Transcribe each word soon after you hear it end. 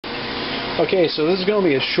Okay, so this is going to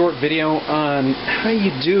be a short video on how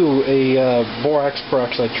you do a borax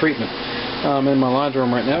peroxide treatment. I'm in my laundry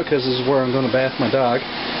room right now because this is where I'm going to bath my dog.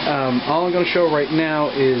 All I'm going to show right now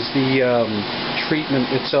is the treatment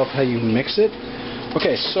itself, how you mix it.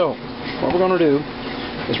 Okay, so what we're going to do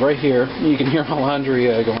is right here, you can hear my laundry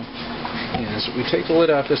going. Is we take the lid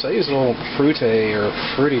off this. I use a little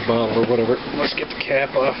fruity bottle or whatever. Let's get the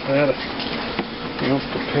cap off that. You know,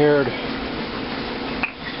 prepared.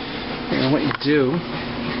 And what you do,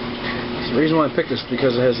 the reason why I picked this is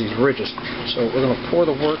because it has these ridges. So we're going to pour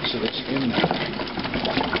the works of this in there.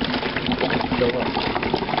 Fill up.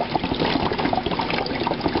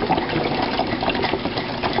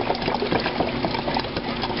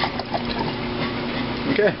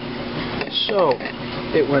 Okay, so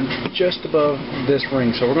it went just above this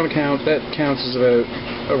ring. So we're going to count, that counts as about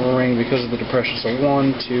a ring because of the depression. So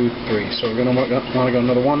 1, 2, 3. So we're going to want to go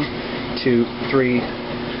another 1, 2,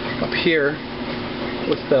 3. Up here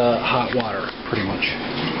with the hot water, pretty much.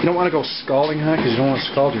 You don't want to go scalding hot because you don't want to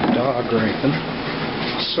scald your dog or anything.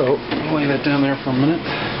 So I'll lay that down there for a minute.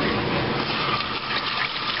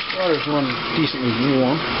 Water's running decently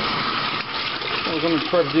warm. What we're going to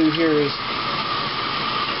try to do here is,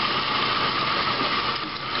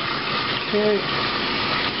 okay,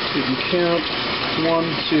 so you can count 1,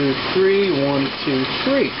 2, 3, 1, 2,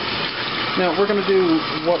 3. Now we're going to do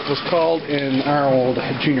what was called in our old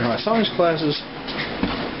junior high science classes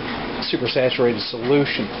supersaturated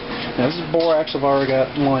solution. Now this is borax I've already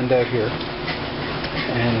got lined out here,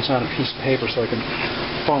 and it's on a piece of paper so I can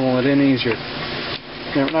funnel it in easier.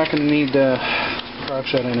 Now we're not going to need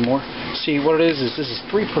peroxide anymore. See, what it is this is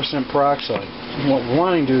 3% peroxide. And what we're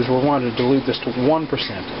wanting to do is we're wanting to dilute this to 1%.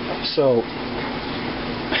 So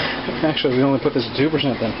actually we only put this at 2%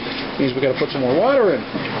 then. Means we got to put some more water in.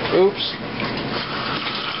 Oops.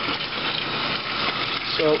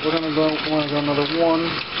 So we're going to want to go another 1,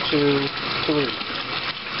 2, 3.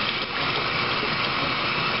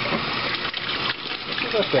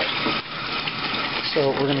 Like that. So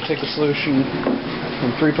we're going to take the solution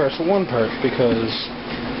from 3 parts to 1 part because,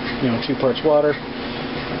 you know, 2 parts water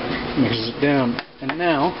mixes it down. And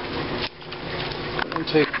now we're going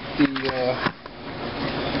to take the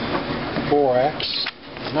borax.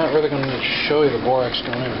 I'm not really going to show you the borax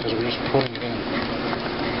going in because we're just putting it in.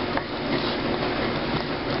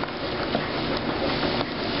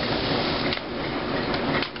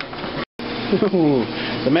 Ooh,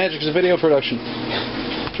 the magic of video production.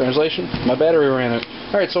 Translation, my battery ran out.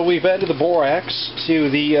 Alright, so we've added the borax to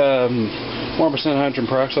the 1% hydrogen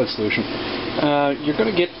peroxide solution. You're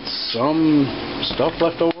going to get some stuff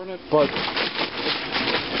left over in it, but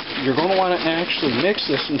you're going to want to actually mix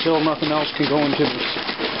this until nothing else can go into the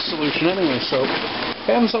solution anyway. So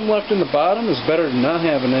having some left in the bottom is better than not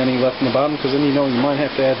having any left in the bottom, because then you know you might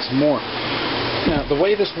have to add some more. Now the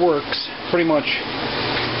way this works pretty much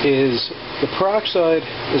is the peroxide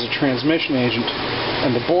is a transmission agent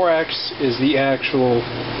and the borax is the actual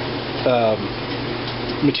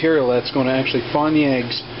material that's going to actually find the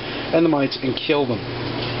eggs and the mites and kill them.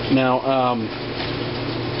 Now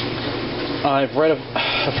I've read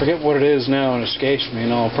I forget what it is now, and it escapes me,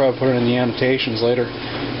 and I'll probably put it in the annotations later.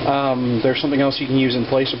 There's something else you can use in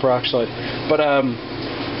place of peroxide. But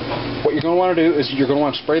what you're going to want to do is you're going to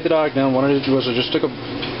want to spray the dog down. What I did was I just took an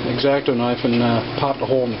X-Acto knife and popped a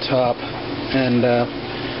hole in the top. And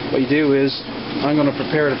what you do is I'm going to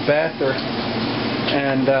prepare a bather.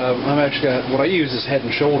 And I'm actually got, what I use is Head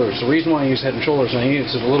and Shoulders. The reason why I use Head and Shoulders, and I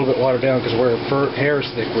use it a little bit watered down because her hair is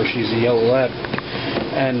thick where she's a yellow lab.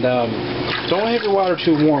 And don't have your water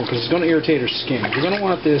too warm because it's going to irritate her skin. You're going to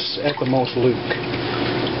want this at the most luke.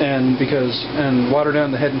 And water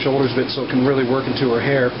down the Head and Shoulders bit so it can really work into her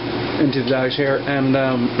hair, into the dog's hair. And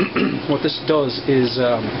what this does is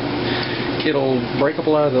it'll break up a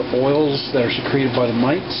lot of the oils that are secreted by the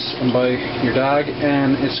mites and by your dog,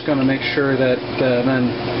 and it's going to make sure that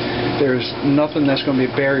then there's nothing that's going to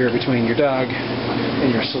be a barrier between your dog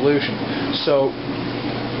and your solution. So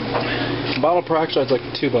a bottle of peroxide is like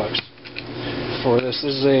 $2 for this.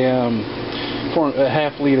 This is a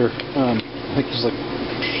half liter. I think it's like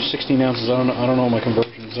 16 ounces. I don't know my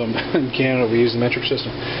conversions. In Canada we use the metric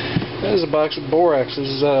system. This is a box of borax. This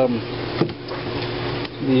is the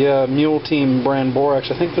Mule Team brand borax.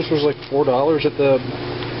 I think this was like $4 at the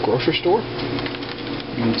grocery store.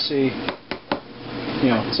 You can see, you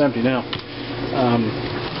know, it's empty now.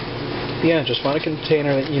 Yeah, just find a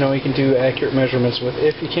container that you know you can do accurate measurements with.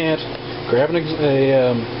 If you can't, grab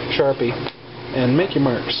a Sharpie and make your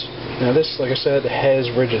marks. Now this, like I said,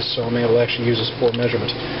 has ridges, so I'm able to actually use this for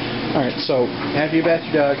measurement. Alright, so after you bath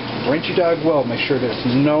your dog, rinse your dog well. Make sure there's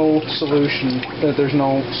no solution, that there's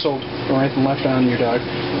no soap or anything left on your dog.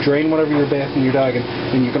 Drain whatever you're bathing your dog in.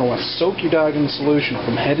 Then you're going to want to soak your dog in the solution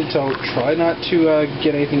from head to toe. Try not to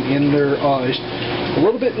get anything in their eyes. A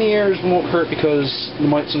little bit in the ears won't hurt because they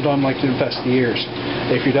might sometimes like to infest the ears.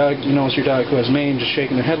 If your dog, you notice your dog who has mange is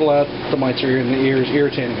shaking their head a lot, the mites are in the ears,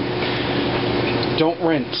 irritating them. Don't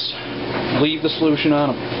rinse. Leave the solution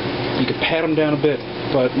on them. You can pat them down a bit,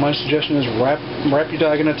 but my suggestion is wrap your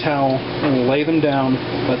dog in a towel and lay them down.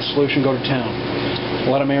 Let the solution go to town.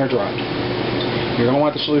 Let them air dry. You're going to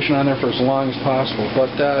want the solution on there for as long as possible.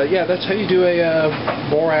 But yeah, that's how you do a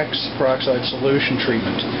borax peroxide solution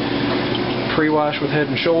treatment. Pre-wash with Head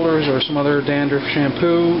and Shoulders or some other dandruff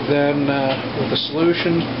shampoo, then with the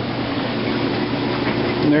solution.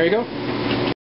 And there you go.